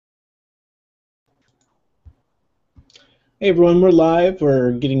Hey everyone, we're live. We're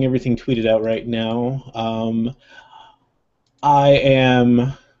getting everything tweeted out right now. I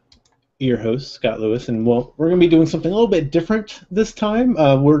am your host, Scott Lewis, and we're going to be doing something a little bit different this time.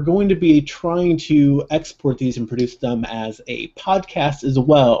 We're going to be trying to export these and produce them as a podcast as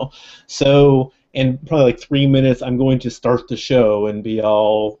well. So, in probably like 3 minutes, I'm going to start the show and be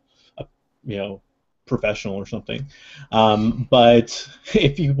all, you know, professional or something. But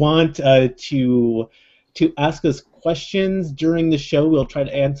if you want to ask us questions during the show, we'll try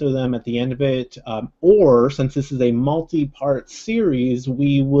to answer them at the end of it. Or, since this is a multi-part series,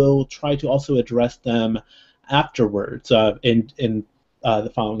 we will try to also address them afterwards in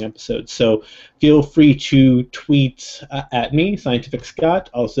the following episodes. So feel free to tweet at me, Scientific Scott,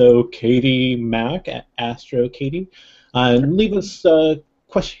 also Katie Mack at Astro Katie, and leave us a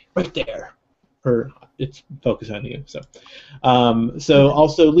question right there. Or it's focused on you. So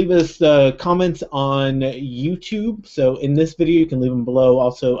also leave us comments on YouTube. So in this video, you can leave them below.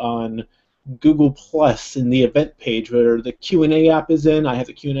 Also on Google Plus in the event page where the Q&A app is in. I have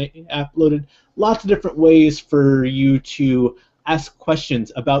the Q&A app loaded. Lots of different ways for you to ask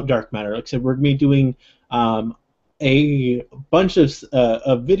questions about dark matter. Like I said, we're going to be doing a bunch of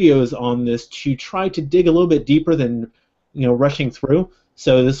videos on this to try to dig a little bit deeper than rushing through.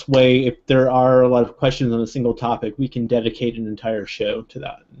 So this way, if there are a lot of questions on a single topic, we can dedicate an entire show to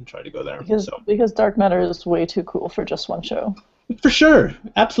that and try to go there. Because dark matter is way too cool for just one show. For sure,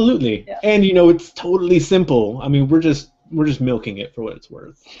 absolutely. Yeah. And it's totally simple. I mean, we're just milking it for what it's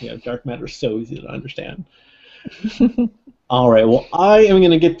worth. Yeah, dark matter is so easy to understand. All right. Well, I am going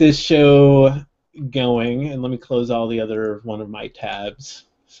to get this show going, and let me close all the other one of my tabs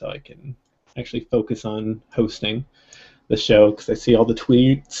so I can actually focus on hosting the show because I see all the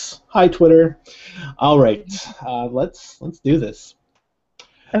tweets. Hi, Twitter. All right, let's do this.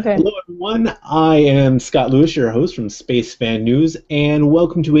 Okay. Hello, everyone. I am Scott Lewis, your host from Space Fan News, and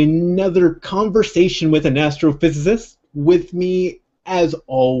welcome to another conversation with an astrophysicist. With me, as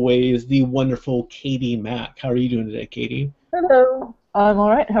always, the wonderful Katie Mack. How are you doing today, Katie? Hello. I'm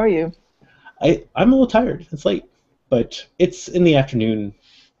all right. How are you? I'm a little tired. It's late, but it's in the afternoon.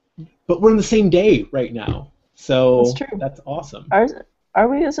 But we're in the same day right now. So that's awesome. Are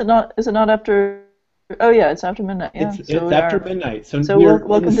we? Is it not after? Oh yeah, it's after midnight. Yeah. It's after midnight. So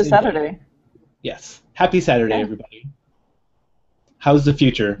welcome to Saturday. Day. Yes. Happy Saturday, everybody. How's the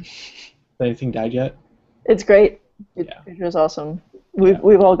future? Has anything died yet? It's great. The future is awesome.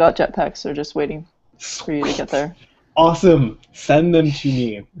 We've all got jetpacks, so just waiting for you to get there. Awesome. Send them to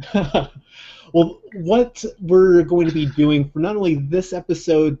me. Well, what we're going to be doing for not only this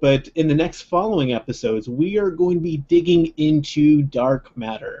episode, but in the next following episodes, we are going to be digging into dark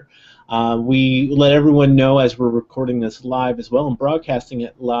matter. We let everyone know as we're recording this live as well and broadcasting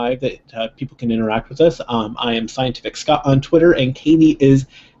it live that people can interact with us. I am Scientific Scott on Twitter, and Katie is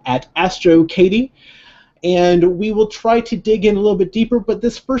at Astro Katie. And we will try to dig in a little bit deeper, but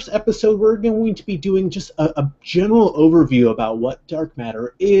this first episode we're going to be doing just a general overview about what dark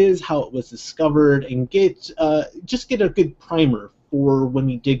matter is, how it was discovered, and just get a good primer for when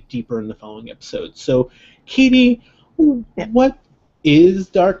we dig deeper in the following episodes. So, Katie, what is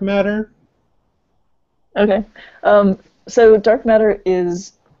dark matter? Okay. So dark matter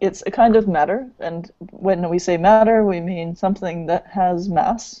it's a kind of matter, and when we say matter, we mean something that has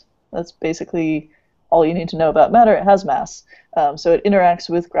mass. That's basically all you need to know about matter. It has mass. So it interacts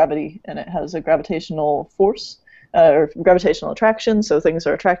with gravity, and it has a gravitational force, or gravitational attraction, so things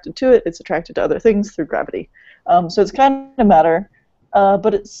are attracted to it. It's attracted to other things through gravity. So it's kind of matter,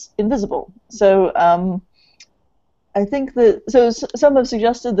 but it's invisible. So I think some have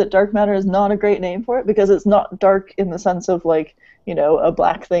suggested that dark matter is not a great name for it because it's not dark in the sense of like, a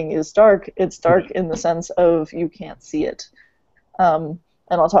black thing is dark. It's dark in the sense of you can't see it. And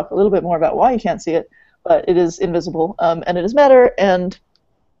I'll talk a little bit more about why you can't see it. But it is invisible, and it is matter, and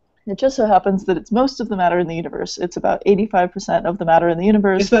it just so happens that it's most of the matter in the universe. It's about 85% of the matter in the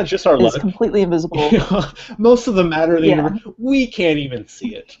universe. Isn't that just our luck? It's completely invisible. Most of the matter in the universe, we can't even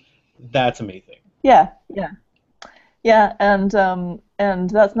see it. That's amazing. Yeah, and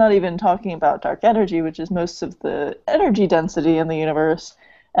that's not even talking about dark energy, which is most of the energy density in the universe,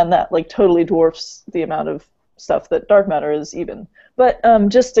 and that like totally dwarfs the amount of stuff that dark matter is even. But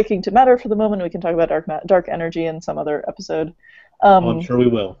just sticking to matter for the moment, we can talk about dark energy in some other episode. I'm sure we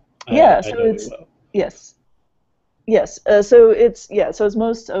will. Yes. So it's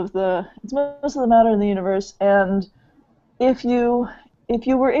most of the matter in the universe, and if you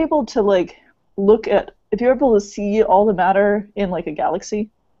were able to if you're able to see all the matter in like a galaxy,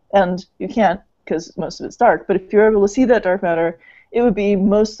 and you can't because most of it's dark, but if you're able to see that dark matter, it would be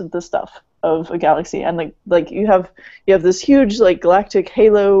most of the stuff. of a galaxy, and like you have this huge like galactic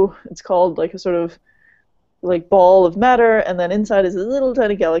halo. It's called like a sort of like ball of matter, and then inside is a little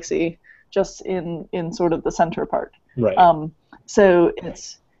tiny galaxy just in sort of the center part. Right. So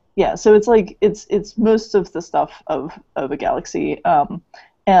it's so it's like it's most of the stuff of a galaxy,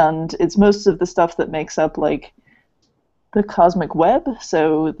 and it's most of the stuff that makes up like the cosmic web.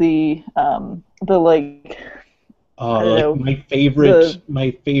 So the like I don't know,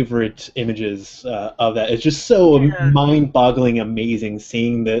 my favorite images of that. It's just so mind-boggling, amazing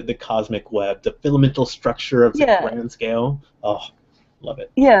seeing the cosmic web, the filamental structure of the grand scale. Oh, love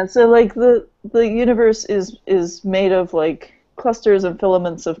it. Yeah, so like the universe is made of like clusters and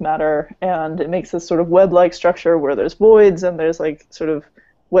filaments of matter, and it makes this sort of web-like structure where there's voids and there's like sort of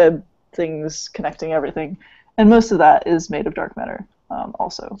web things connecting everything, and most of that is made of dark matter.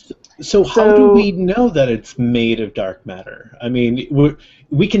 Also. So how do we know that it's made of dark matter? I mean,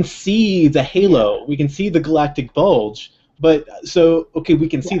 we can see the halo, we can see the galactic bulge, but we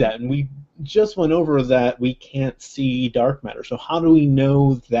can see that, and we just went over that we can't see dark matter. So how do we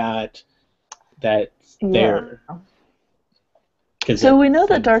know that that's there? So we know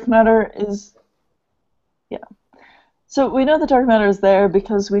that dark matter is So we know that dark matter is there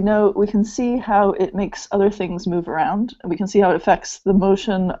because we can see how it makes other things move around, and we can see how it affects the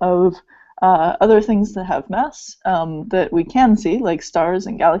motion of other things that have mass that we can see, like stars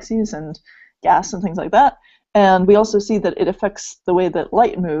and galaxies and gas and things like that. And we also see that it affects the way that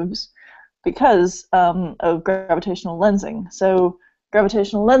light moves because of gravitational lensing. So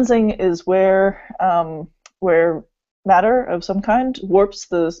gravitational lensing is where matter of some kind warps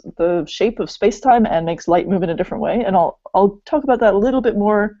the shape of space-time and makes light move in a different way, and I'll talk about that a little bit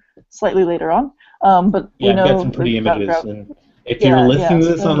more slightly later on. But I've got some pretty images, and if you're listening to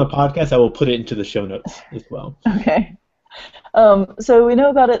this on the podcast, I will put it into the show notes as well. Okay. So we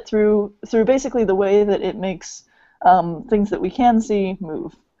know about it through basically the way that it makes things that we can see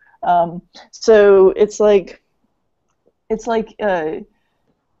move. So it's like those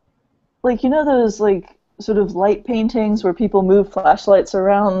like sort of light paintings where people move flashlights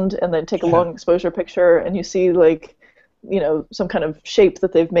around and then take a long exposure picture, and you see like some kind of shape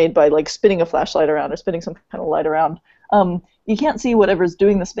that they've made by like spinning a flashlight around or spinning some kind of light around. You can't see whatever's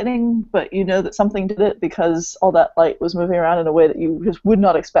doing the spinning, but you know that something did it because all that light was moving around in a way that you just would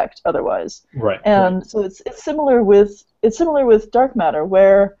not expect otherwise. Right. And so it's similar with dark matter,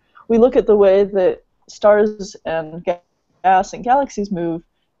 where we look at the way that stars and gas and galaxies move,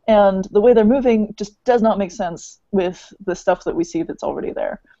 and the way they're moving just does not make sense with the stuff that we see that's already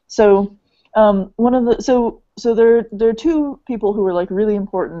there. So there are two people who were like really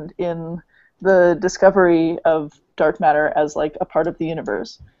important in the discovery of dark matter as like a part of the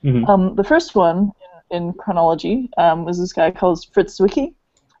universe. Mm-hmm. The first one in chronology was this guy called Fritz Zwicky,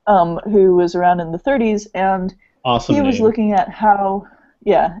 who was around in the 30s, and he was looking at how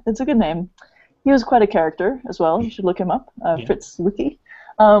it's a good name. He was quite a character as well. You should look him up, Fritz Zwicky.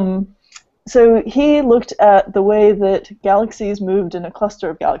 So he looked at the way that galaxies moved in a cluster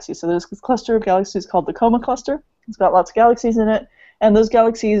of galaxies. So there's this cluster of galaxies called the Coma cluster. It's got lots of galaxies in it, and those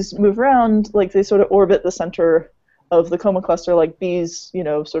galaxies move around like they sort of orbit the center of the Coma cluster, like bees,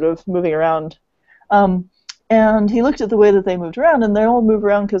 sort of moving around. And he looked at the way that they moved around, and they all move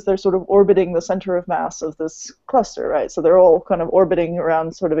around because they're sort of orbiting the center of mass of this cluster, right? So they're all kind of orbiting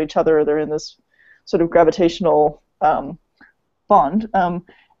around sort of each other. They're in this sort of gravitational bond.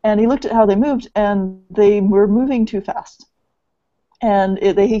 And he looked at how they moved, and they were moving too fast. And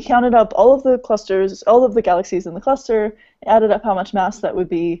he counted up all of the clusters, all of the galaxies in the cluster, added up how much mass that would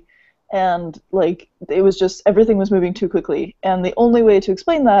be, and like it was just everything was moving too quickly. And the only way to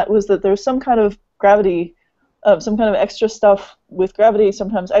explain that was that there's some kind of gravity, some kind of extra stuff with gravity, some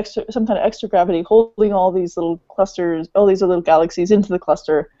kind of extra gravity holding all these little clusters, all these little galaxies into the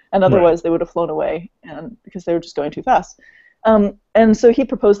cluster, and otherwise they would have flown away, and because they were just going too fast. And so he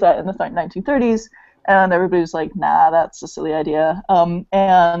proposed that in the 1930s, and everybody was like, nah, that's a silly idea.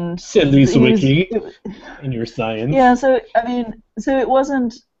 And silly Zwicky in your science. Yeah, so it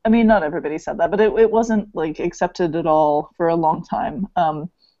wasn't, not everybody said that, but it wasn't like accepted at all for a long time.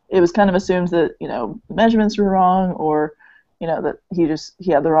 It was kind of assumed that, the measurements were wrong, or, that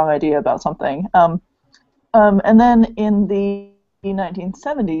he had the wrong idea about something. And then in the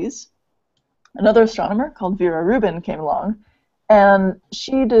 1970s, another astronomer called Vera Rubin came along, and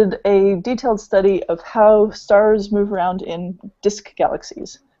she did a detailed study of how stars move around in disk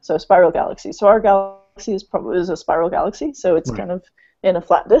galaxies, so spiral galaxies. So our galaxy is a spiral galaxy, so it's kind of in a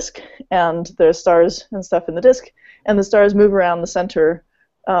flat disk, and there's stars and stuff in the disk, and the stars move around the center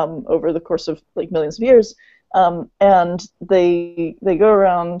over the course of like millions of years. And they go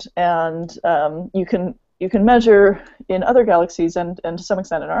around, and you can measure in other galaxies and to some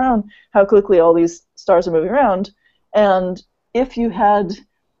extent in our own how quickly all these stars are moving around. And if you look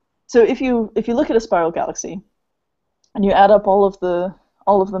at a spiral galaxy and you add up all of the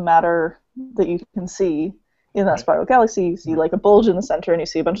matter that you can see in that spiral galaxy, you see like a bulge in the center, and you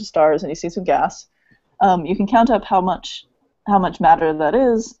see a bunch of stars, and you see some gas. You can count up how much matter that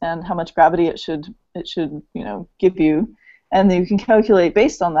is and how much gravity it should give you, and then you can calculate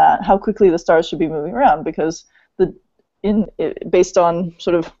based on that how quickly the stars should be moving around, because based on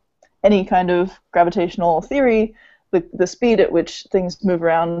sort of any kind of gravitational theory, the speed at which things move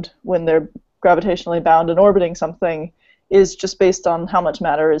around when they're gravitationally bound and orbiting something is just based on how much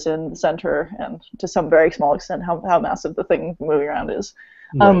matter is in the center, and to some very small extent how massive the thing moving around is.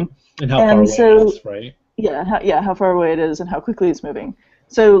 Right. And how far away it is, right? Yeah, how far away it is and how quickly it's moving.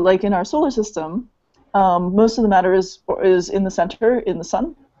 So, like in our solar system, most of the matter is in the center, in the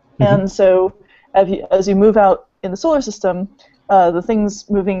sun. Mm-hmm. And so, as you move out in the solar system, the things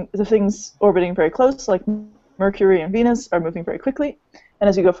orbiting very close, like Mercury and Venus, are moving very quickly. And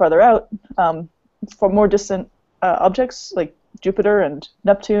as you go farther out, for more distant objects like Jupiter and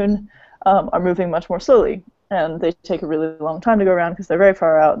Neptune are moving much more slowly, and they take a really long time to go around because they're very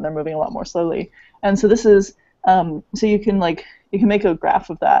far out and they're moving a lot more slowly. And so this is so you can make a graph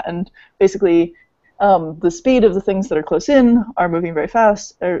of that, and basically the speed of the things that are close in are moving very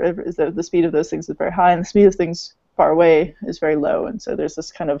fast, or the speed of those things is very high, and the speed of things far away is very low. And so there's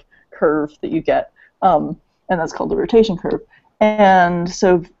this kind of curve that you get, and that's called the rotation curve. And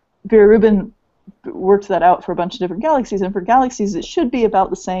so Vera Rubin worked that out for a bunch of different galaxies, and for galaxies it should be about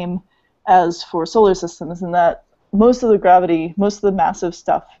the same as for solar systems, in that most of the massive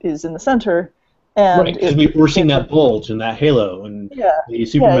stuff is in the center. And right, because we're seeing that bulge and that halo and the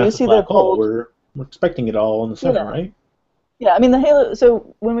supermassive black hole. We're expecting it all in the center, right? Yeah, I mean the halo.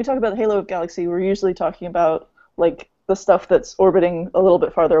 So when we talk about the halo of galaxy, we're usually talking about like the stuff that's orbiting a little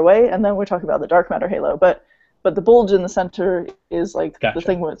bit farther away, and then we're talking about the dark matter halo. But the bulge in the center is like the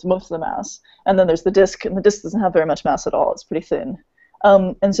thing with most of the mass, and then there's the disk, and the disk doesn't have very much mass at all. It's pretty thin.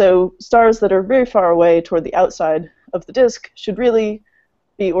 And so stars that are very far away toward the outside of the disk should really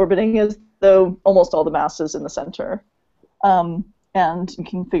be orbiting as though almost all the mass is in the center. And you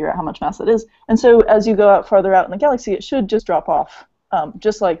can figure out how much mass that is. And so as you go out farther out in the galaxy, it should just drop off.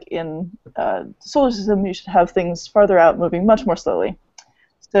 Just like in the solar system, you should have things farther out moving much more slowly.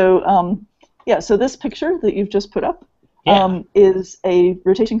 So so this picture that you've just put up is a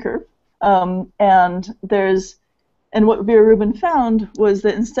rotation curve. And what Vera Rubin found was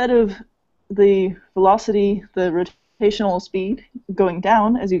that instead of the velocity, the rotational speed going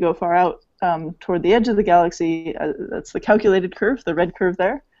down as you go far out toward the edge of the galaxy, that's the calculated curve, the red curve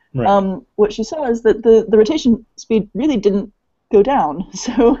there. Right. What she saw is that the rotation speed really didn't go down,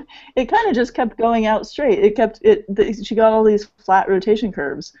 so it kind of just kept going out straight. She got all these flat rotation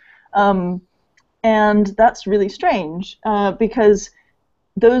curves, and that's really strange because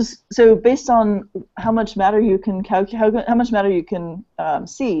based on how much matter you can how much matter you can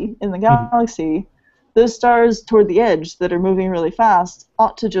see in the galaxy, those stars toward the edge that are moving really fast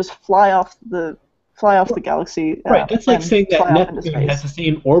ought to just fly off the galaxy. Right, that's like saying that Neptune has the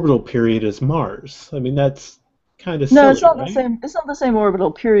same orbital period as Mars. I mean, that's kind of silly, it's not right? the same. It's not the same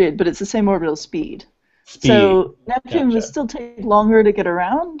orbital period, but it's the same orbital speed. So Neptune would still take longer to get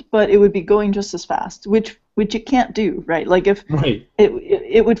around, but it would be going just as fast, which it can't do, right? Like if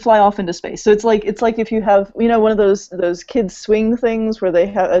it would fly off into space. So it's like if you have one of those kids swing things where they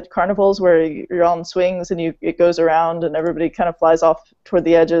have at carnivals where you're on swings and it goes around and everybody kind of flies off toward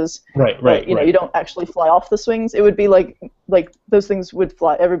the edges. Right. You don't actually fly off the swings. It would be like those things would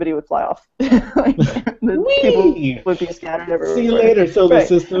fly. Everybody would fly off. People would be scattered everywhere. See you later, solar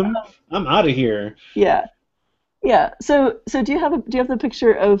system. I'm out of here. Yeah. So do you have the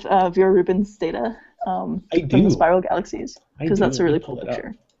picture of Vera Rubin's data? I do. From the spiral galaxies, because that's a really cool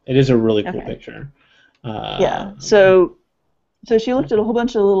picture. It is a really cool picture. So she looked at a whole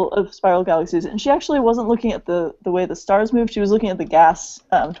bunch of spiral galaxies, and she actually wasn't looking at the way the stars move. She was looking at the gas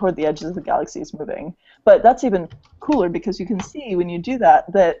toward the edges of the galaxies moving. But that's even cooler because you can see when you do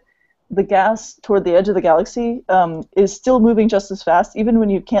that the gas toward the edge of the galaxy is still moving just as fast, even when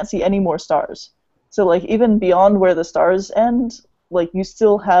you can't see any more stars. So like even beyond where the stars end, like you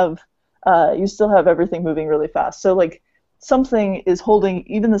still have everything moving really fast. So like something is holding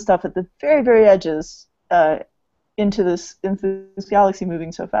even the stuff at the very, very edges into this galaxy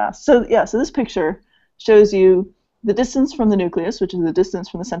moving so fast. So this picture shows you the distance from the nucleus, which is the distance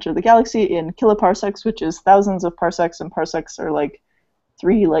from the center of the galaxy, in kiloparsecs, which is thousands of parsecs, and parsecs are like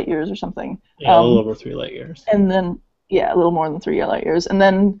 3 light years or something. Yeah, a little over 3 light years. And then, yeah, a little more than 3 light years. And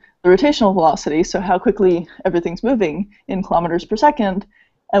then the rotational velocity, so how quickly everything's moving in kilometers per second.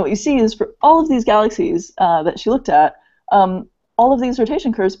 And what you see is for all of these galaxies that she looked at, all of these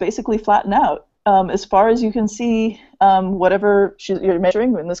rotation curves basically flatten out. As far as you can see, whatever you're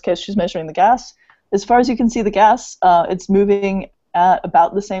measuring, in this case she's measuring the gas, as far as you can see the gas, it's moving at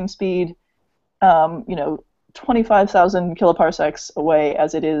about the same speed, 25,000 kiloparsecs away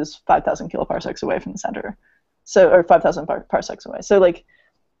as it is 5,000 kiloparsecs away from the center. So, or 5,000 parsecs away. So like,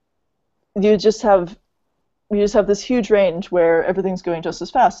 you just have this huge range where everything's going just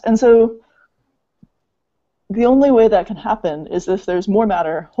as fast. And so the only way that can happen is if there's more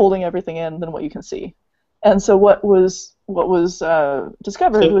matter holding everything in than what you can see. And so what was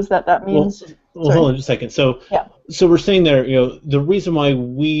discovered was that means. Well, hold on just a second. So we're saying there, the reason why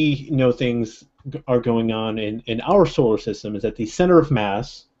we know things are going on in our solar system is that the center of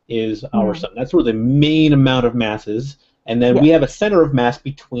mass is our sun. That's where the main amount of mass is. And then we have a center of mass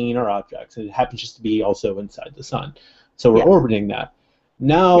between our objects. And it happens just to be also inside the sun. So we're orbiting that.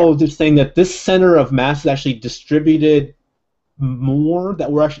 Now they're saying that this center of mass is actually distributed more, that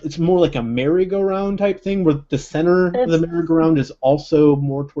it's more like a merry-go-round type thing, where the center of the merry-go-round is also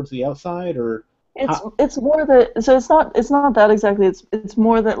more towards the outside, or it's more that, so it's not that exactly. It's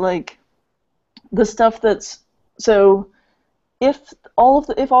more that like the stuff that's, so if all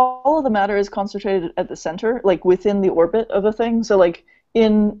of the matter is concentrated at the center, like within the orbit of a thing, so like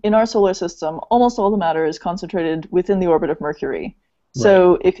in our solar system, almost all the matter is concentrated within the orbit of Mercury.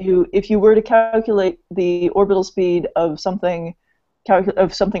 So if you were to calculate the orbital speed of something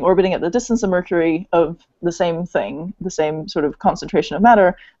orbiting at the distance of Mercury of the same thing, the same sort of concentration of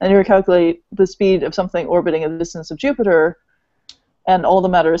matter, and you were to calculate the speed of something orbiting at the distance of Jupiter, and all the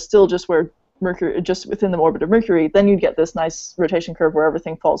matter is still just where Mercury, just within the orbit of Mercury, then you'd get this nice rotation curve where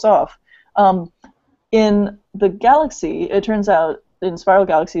everything falls off. In the galaxy, it turns out in spiral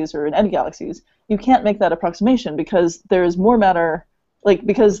galaxies or in any galaxies, you can't make that approximation because there is more matter. Like,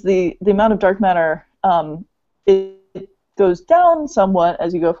 because the amount of dark matter, it goes down somewhat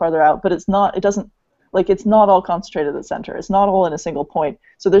as you go farther out, but it's not all concentrated at the center. It's not all in a single point.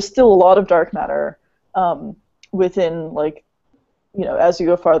 So there's still a lot of dark matter within, like, as you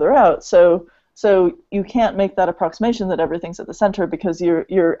go farther out. So you can't make that approximation that everything's at the center because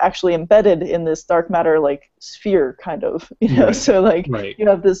you're actually embedded in this dark matter like sphere kind of, So like you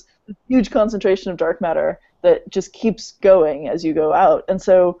have this huge concentration of dark matter that just keeps going as you go out, and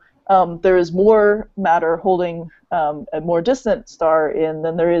so there is more matter holding a more distant star in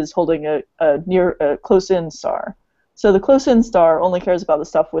than there is holding a close-in star. So the close-in star only cares about the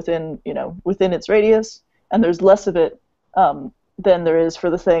stuff within its radius, and there's less of it than there is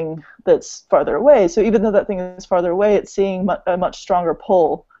for the thing that's farther away. So even though that thing is farther away, it's seeing a much stronger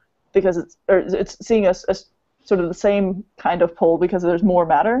pull because it's seeing a sort of the same kind of pull because there's more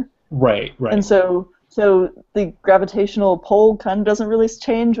matter. Right. And so the gravitational pull kind of doesn't really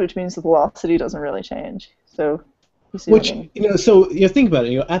change, which means the velocity doesn't really change. So you see what I mean? So think about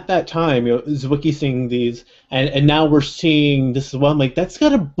it. At that time, Zwicky's seeing these, and now we're seeing this as well. I'm like, that's got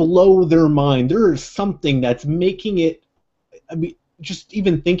to blow their mind. There is something that's making it. I mean, just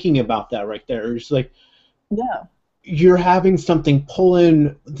even thinking about that right there, it's like, you're having something pull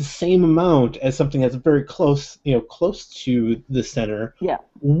in the same amount as something that's very close, close to the center. Yeah.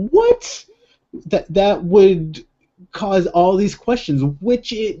 What? That would cause all these questions,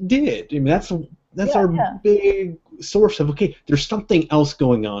 which it did. I mean, that's our big source of, okay, there's something else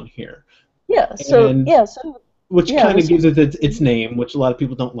going on here. Yeah. Which kind of gives it its name, which a lot of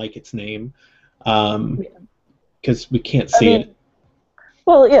people don't like its name. Because we can't see it.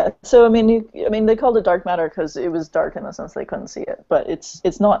 Well, yeah. So I mean, they called it dark matter because it was dark in the sense they couldn't see it. But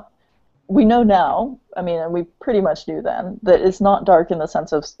it's not. We know now. I mean, and we pretty much knew then that it's not dark in the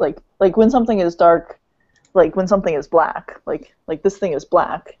sense of like when something is dark, like when something is black, like this thing is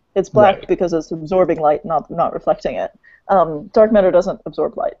black. It's black because it's absorbing light, not reflecting it. Dark matter doesn't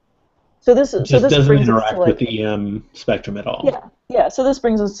absorb light. So this doesn't interact with the spectrum at all. Yeah. So this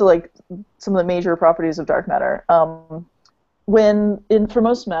brings us to like some of the major properties of dark matter. For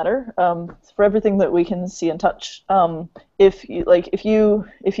most matter, for everything that we can see and touch, if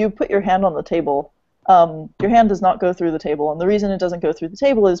you put your hand on the table, your hand does not go through the table, and the reason it doesn't go through the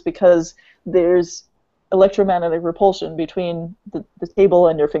table is because there's electromagnetic repulsion between the table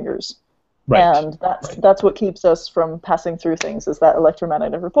and your fingers. And that's what keeps us from passing through things, is that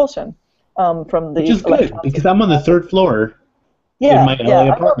electromagnetic repulsion from the. Which is good because I'm on the third floor in my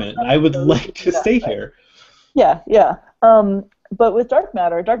LA apartment. I would like to stay here. Yeah. But with dark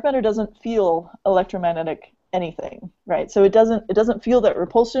matter doesn't feel electromagnetic anything, right? So it doesn't feel that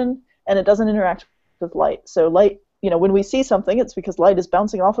repulsion, and it doesn't interact with light. So light, when we see something, it's because light is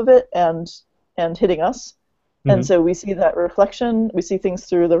bouncing off of it and hitting us. And so we see that reflection. We see things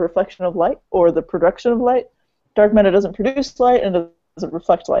through the reflection of light or the production of light. Dark matter doesn't produce light and doesn't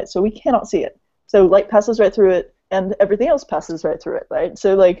reflect light, so we cannot see it. So light passes right through it, and everything else passes right through it, right?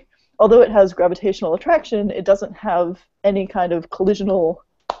 So like, although it has gravitational attraction, it doesn't have any kind of collisional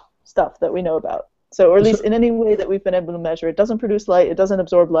stuff that we know about. So, or at least in any way that we've been able to measure, it doesn't produce light, it doesn't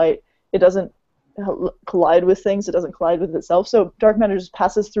absorb light, it doesn't collide with things, it doesn't collide with itself. So dark matter just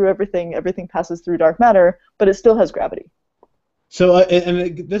passes through everything, everything passes through dark matter, but it still has gravity. So,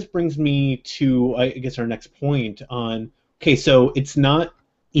 this brings me to, I guess, our next point on, okay, so it's not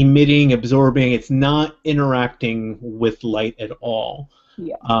emitting, absorbing, it's not interacting with light at all.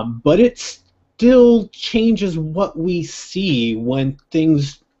 Yeah. But it still changes what we see when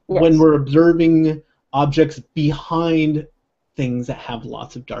when we're observing objects behind things that have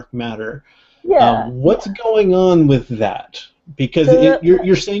lots of dark matter. Yeah. What's going on with that? Because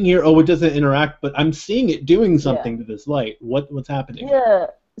you're saying here, oh, it doesn't interact, but I'm seeing it doing something to this light. What's happening? Yeah.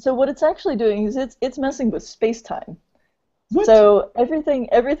 So what it's actually doing is it's messing with space-time. What? So everything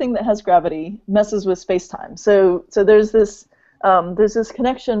that has gravity messes with space-time. So there's this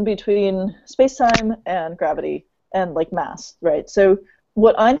connection between space-time and gravity and like mass, right? So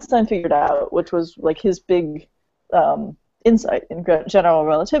what Einstein figured out, which was like his big insight in general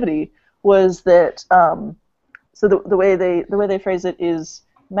relativity, was that so the way they phrase it is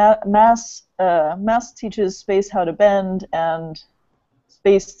mass teaches space how to bend, and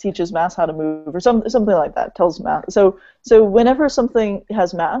space teaches mass how to move, or something like that. Tells mass. So whenever something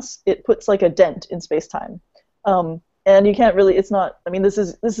has mass, it puts like a dent in space-time, and you can't really. It's not. I mean, this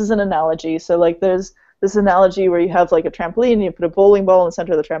is an analogy. So like there's this analogy where you have like a trampoline, and you put a bowling ball in the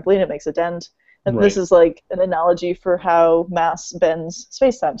center of the trampoline, it makes a dent. And this is like an analogy for how mass bends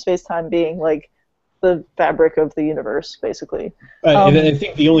space-time. Space-time being like the fabric of the universe, basically. And I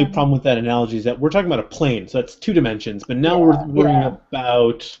think the only problem with that analogy is that we're talking about a plane, so that's 2 dimensions. But now we're worrying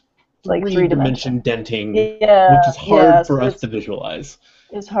about like 3-dimension denting, which is hard for us to visualize.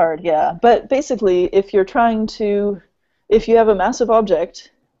 It's hard, yeah. But basically, if you have a massive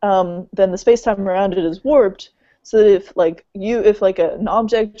object, then the space-time around it is warped. So that if an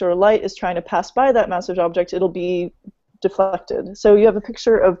object or light is trying to pass by that massive object, it'll be deflected. So you have a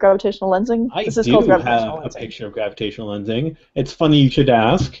picture of gravitational lensing. This is called gravitational lensing. I do have a picture of gravitational lensing. It's funny you should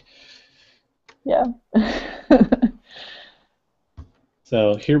ask. Yeah.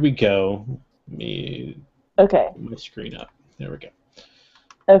 So here we go. Let me put my screen up. There we go.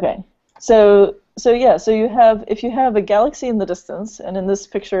 Okay. So if you have a galaxy in the distance, and in this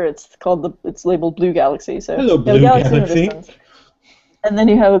picture it's labeled blue galaxy. So hello, blue galaxy. In the distance, and then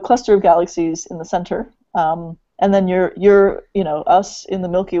you have a cluster of galaxies in the center, and then you're us in the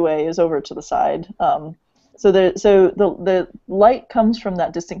Milky Way is over to the side. So the light comes from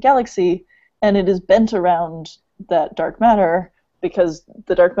that distant galaxy, and it is bent around that dark matter because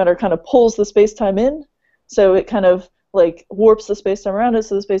the dark matter kind of pulls the space-time in, so it kind of like warps the space-time around it,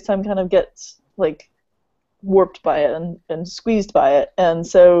 so the space-time kind of gets like warped by it and squeezed by it, and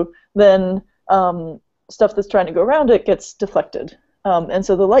so then stuff that's trying to go around it gets deflected, and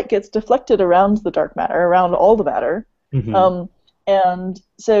so the light gets deflected around the dark matter, around all the matter, and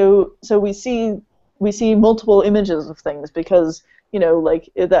so we see multiple images of things because like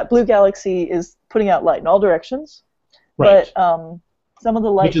that blue galaxy is putting out light in all directions, but some of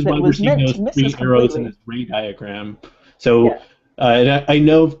the light that was meant to miss us completely. Arrows in this ray diagram. So. And I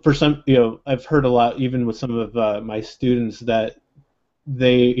know for some, I've heard a lot, even with some of my students, that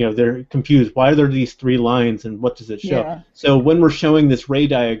they're confused. Why are there these 3 lines, and what does it show? Yeah. So when we're showing this ray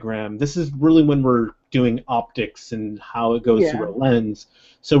diagram, this is really when we're doing optics and how it goes through a lens.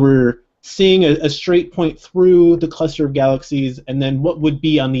 So we're seeing a straight point through the cluster of galaxies, and then what would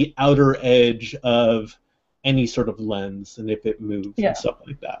be on the outer edge of any sort of lens, and if it moves and stuff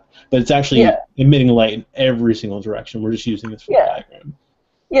like that. But it's actually emitting light in every single direction. We're just using this for the diagram.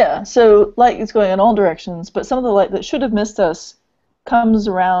 Yeah, so light is going in all directions, but some of the light that should have missed us comes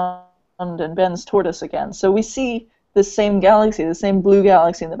around and bends toward us again. So we see the same galaxy, the same blue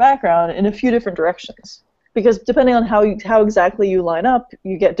galaxy in the background in a few different directions. Because depending on how exactly you line up,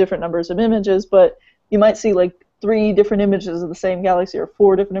 you get different numbers of images, but you might see like 3 different images of the same galaxy or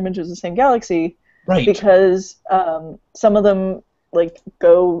 4 different images of the same galaxy. Right. Because some of them like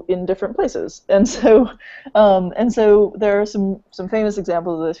go in different places, and so there are some famous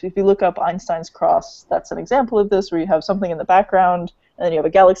examples of this. If you look up Einstein's cross, that's an example of this, where you have something in the background, and then you have a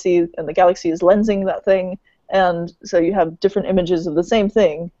galaxy, and the galaxy is lensing that thing, and so you have different images of the same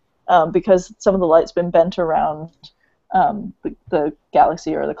thing, because some of the light's been bent around the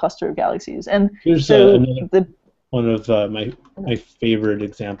galaxy or the cluster of galaxies. And here's so one of my favorite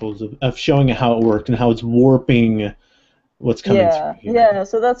examples of showing how it worked and how it's warping what's coming through here. Yeah.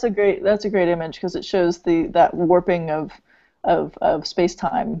 So that's a great image because it shows that warping of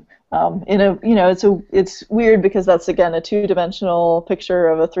space-time. It's weird because that's again a two-dimensional picture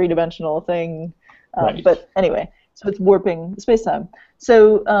of a three-dimensional thing. Right. But anyway, so it's warping space-time.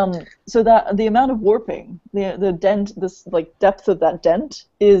 So that the amount of warping, the dent, this like depth of that dent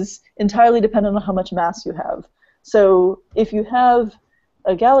is entirely dependent on how much mass you have. So if you have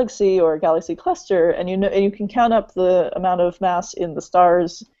a galaxy or a galaxy cluster, and you can count up the amount of mass in the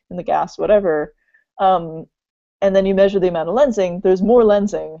stars, in the gas, whatever, and then you measure the amount of lensing, there's more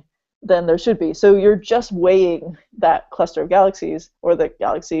lensing than there should be. So you're just weighing that cluster of galaxies, or the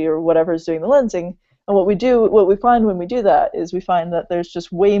galaxy, or whatever is doing the lensing. And what we find when we do that is we find that there's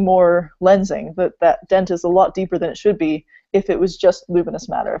just way more lensing, that dent is a lot deeper than it should be if it was just luminous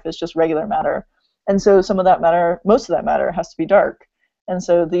matter, if it's just regular matter. And so most of that matter has to be dark. And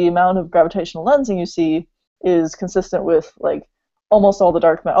so the amount of gravitational lensing you see is consistent with like almost all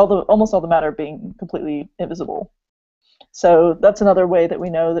the matter being completely invisible. So that's another way that we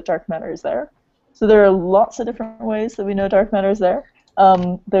know that dark matter is there. So there are lots of different ways that we know dark matter is there.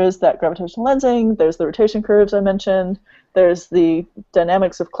 There's that gravitational lensing, there's the rotation curves I mentioned, there's the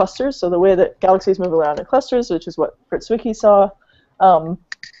dynamics of clusters, so the way that galaxies move around in clusters, which is what Fritz Zwicky saw.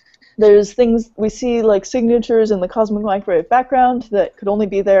 There's things we see like signatures in the cosmic microwave background that could only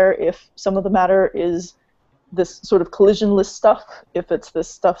be there if some of the matter is this sort of collisionless stuff, if it's this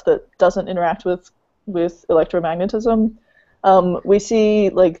stuff that doesn't interact with electromagnetism. We see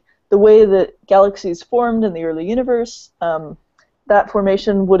like the way that galaxies formed in the early universe. That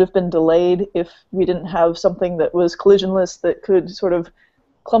formation would have been delayed if we didn't have something that was collisionless that could sort of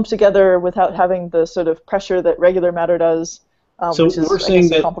clump together without having the sort of pressure that regular matter does. So which is, we're saying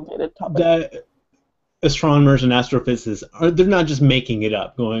that, complicated topic. that astronomers and astrophysicists they're not just making it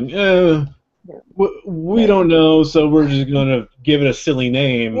up, going, we don't know, so we're just going to give it a silly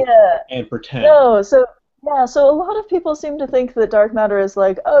name and pretend. No, so a lot of people seem to think that dark matter is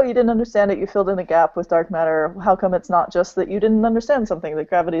like, oh, you didn't understand it, you filled in a gap with dark matter. How come it's not just that you didn't understand something, that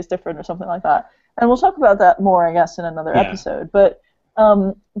gravity is different or something like that? And we'll talk about that more, I guess, in another episode. But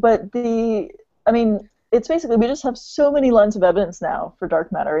it's basically we just have so many lines of evidence now for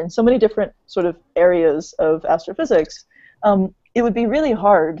dark matter in so many different sort of areas of astrophysics. It would be really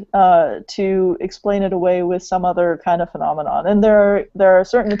hard to explain it away with some other kind of phenomenon. And there are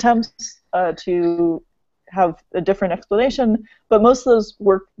certain attempts to have a different explanation, but most of those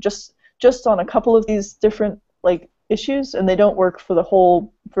work just on a couple of these different like issues, and they don't work for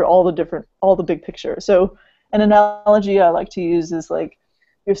all the big picture. So an analogy I like to use is like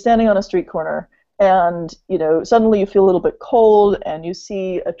you're standing on a street corner, and suddenly you feel a little bit cold, and you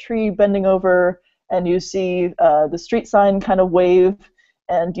see a tree bending over, and you see the street sign kind of wave,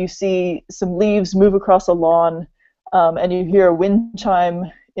 and you see some leaves move across a lawn, and you hear a wind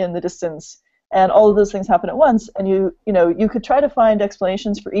chime in the distance, and all of those things happen at once, and you could try to find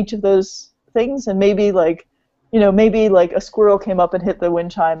explanations for each of those things, and maybe a squirrel came up and hit the wind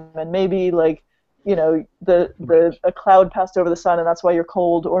chime, and maybe a cloud passed over the sun and that's why you're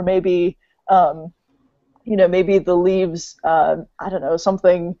cold, or maybe maybe the leaves, I don't know,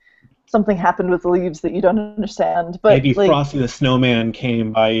 something happened with the leaves that you don't understand. But maybe Frosty the Snowman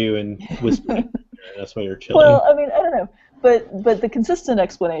came by you and whispered, that's why you're chilling. Well, I mean, I don't know. But the consistent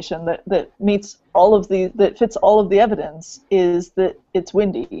explanation that fits all of the evidence is that it's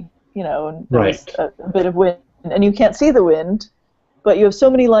windy, and there's a bit of wind, and you can't see the wind, but you have so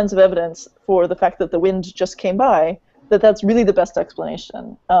many lines of evidence for the fact that the wind just came by that's really the best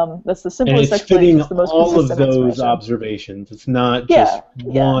explanation. That's the simplest explanation. It's the most consistent explanation. All of those observations. It's not just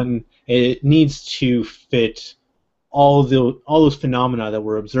one. It needs to fit all those phenomena that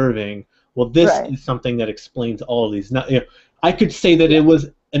we're observing. Well, this is something that explains all of these. I could say that it was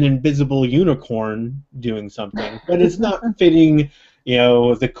an invisible unicorn doing something, but it's not fitting,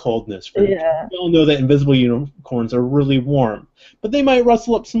 the coldness. We all know that invisible unicorns are really warm, but they might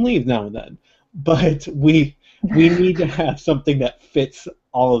rustle up some leaves now and then. But we need to have something that fits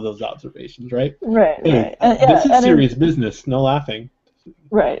all of those observations, right? Right. This is serious business. No laughing.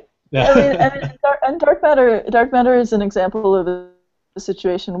 Right. And dark matter is an example of a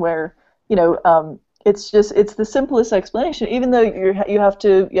situation where it's the simplest explanation. Even though you have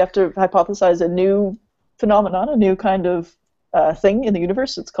to hypothesize a new phenomenon, a new kind of thing in the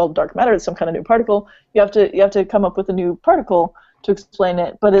universe. It's called dark matter. It's some kind of new particle. You have to come up with a new particle to explain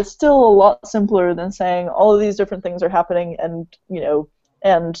it, but it's still a lot simpler than saying all of these different things are happening, and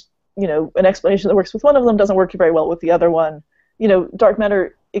an explanation that works with one of them doesn't work very well with the other one. Dark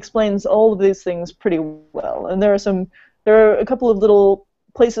matter explains all of these things pretty well, and there are a couple of little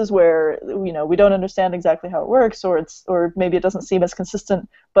places where we don't understand exactly how it works, or maybe it doesn't seem as consistent.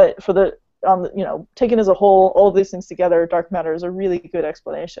 But taken as a whole, all of these things together, dark matter is a really good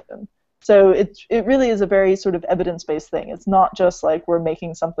explanation. So it really is a very sort of evidence-based thing. It's not just like we're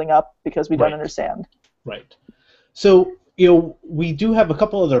making something up because we don't understand. Right. So we do have a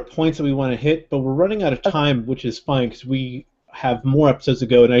couple other points that we want to hit, but we're running out of time, which is fine because we have more episodes to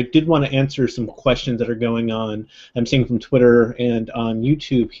go, and I did want to answer some questions that are going on. I'm seeing from Twitter and on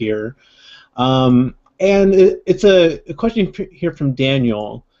YouTube here. And it's a question here from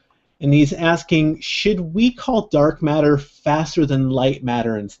Daniel, and he's asking, should we call dark matter faster than light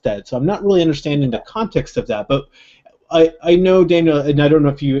matter instead? So I'm not really understanding the context of that, but I know, Daniel, and I don't know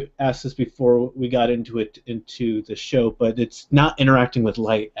if you asked this before we got into the show, but it's not interacting with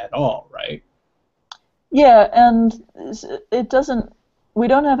light at all, right? Yeah, and we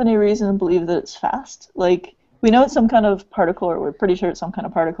don't have any reason to believe that it's fast. Like, we know it's some kind of particle, or we're pretty sure it's some kind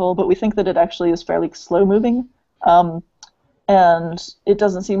of particle, but we think that it actually is fairly slow moving. And it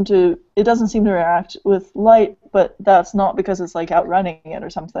doesn't seem to react with light, but that's not because it's like outrunning it or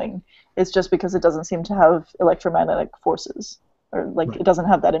something. It's just because it doesn't seem to have electromagnetic forces, or like it doesn't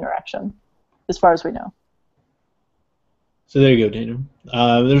have that interaction, as far as we know. So there you go, Daniel.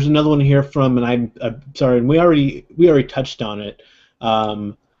 There's another one here from, and I'm sorry, and we already touched on it,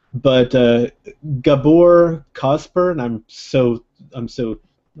 but Gabor Kosper, and I'm so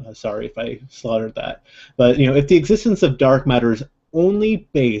sorry if I slaughtered that. But if the existence of dark matter is only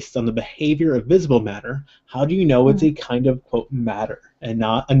based on the behavior of visible matter, how do you know it's a kind of, quote, matter and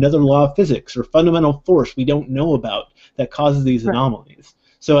not another law of physics or fundamental force we don't know about that causes these anomalies?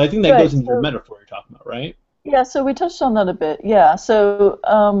 So I think that goes into your metaphor you're talking about, right? Yeah, so we touched on that a bit. Yeah, so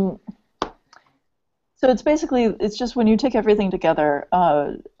it's basically, it's just when you take everything together,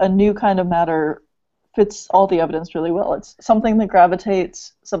 a new kind of matter fits all the evidence really well. It's something that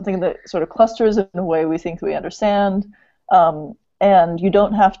gravitates, something that sort of clusters in a way we think we understand, and you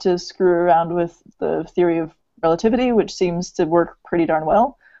don't have to screw around with the theory of relativity, which seems to work pretty darn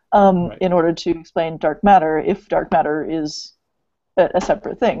well, in order to explain dark matter, if dark matter is a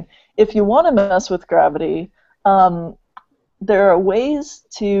separate thing. If you want to mess with gravity, there are ways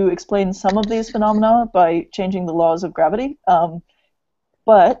to explain some of these phenomena by changing the laws of gravity,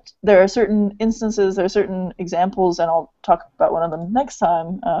 but there are certain instances, there are certain examples, and I'll talk about one of them next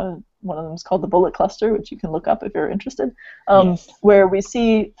time. One of them is called the bullet cluster, which you can look up if you're interested, where we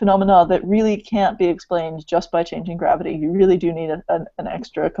see phenomena that really can't be explained just by changing gravity. You really do need an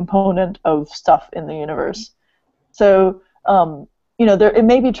extra component of stuff in the universe. So it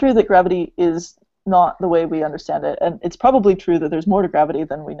may be true that gravity is not the way we understand it, and it's probably true that there's more to gravity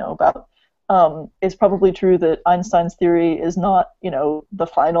than we know about. It's probably true that Einstein's theory is not, the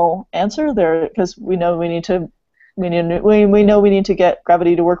final answer there, because we know we need to get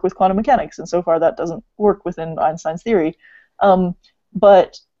gravity to work with quantum mechanics, and so far that doesn't work within Einstein's theory.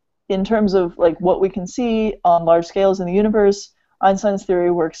 But in terms of like what we can see on large scales in the universe, Einstein's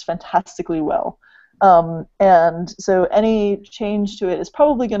theory works fantastically well. And so any change to it is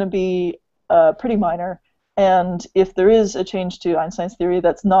probably going to be pretty minor. And if there is a change to Einstein's theory,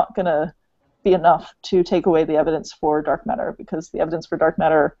 that's not going to be enough to take away the evidence for dark matter, because the evidence for dark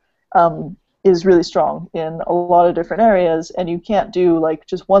matter is really strong in a lot of different areas, and you can't do like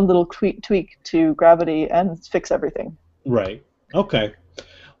just one little tweak to gravity and fix everything. Right. Okay.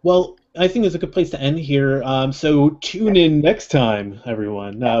 Well, I think it's a good place to end here. So tune in next time,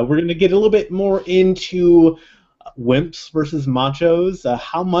 everyone. We're going to get a little bit more into WIMPs versus machos,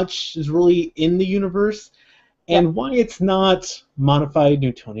 how much is really in the universe, and why it's not modified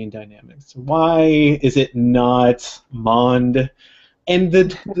Newtonian dynamics. Why is it not MOND?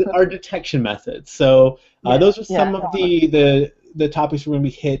 And our detection methods. So those are some of the topics we're going to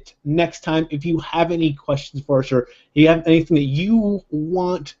be hit next time. If you have any questions for us, or you have anything that you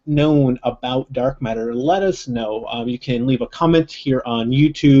want known about dark matter, let us know. You can leave a comment here on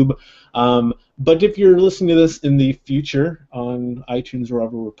YouTube. But if you're listening to this in the future on iTunes or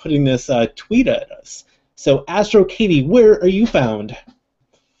wherever we're putting this, tweet at us. So, Astro Katie, where are you found?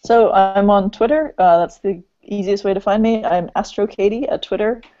 So I'm on Twitter. That's the easiest way to find me. I'm Astro Katie at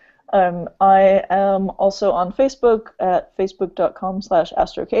Twitter. I am also on Facebook at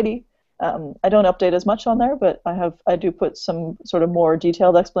facebook.com/AstroKatie. I don't update as much on there, but I do put some sort of more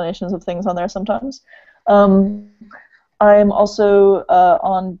detailed explanations of things on there sometimes. I'm also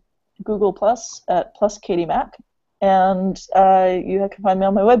on Google Plus at +KatieMack, and you can find me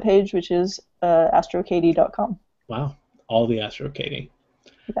on my webpage, which is astrokatie.com. Wow, all the Astro Katie.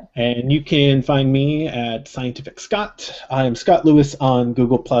 And you can find me at Scientific Scott. I'm Scott Lewis on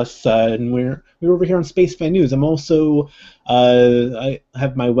Google Plus, and we're over here on Space Fan News. I'm also I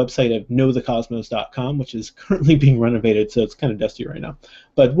have my website of knowthecosmos.com, which is currently being renovated, so it's kind of dusty right now.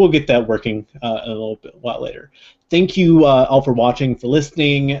 But we'll get that working a while later. Thank you all for watching, for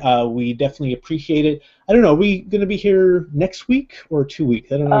listening. We definitely appreciate it. I don't know, are we going to be here next week or 2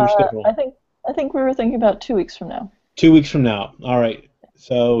 weeks? I don't know your schedule. I think we were thinking about 2 weeks from now. 2 weeks from now. All right.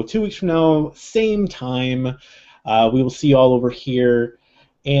 So 2 weeks from now, same time, we will see you all over here.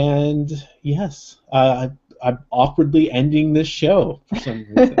 And yes, I'm awkwardly ending this show for some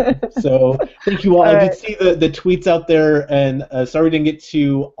reason. So thank you all. I did see the tweets out there, and sorry we didn't get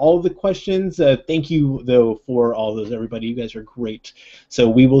to all of the questions. Thank you, though, for all those, everybody. You guys are great. So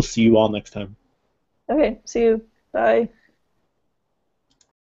we will see you all next time. Okay, see you. Bye.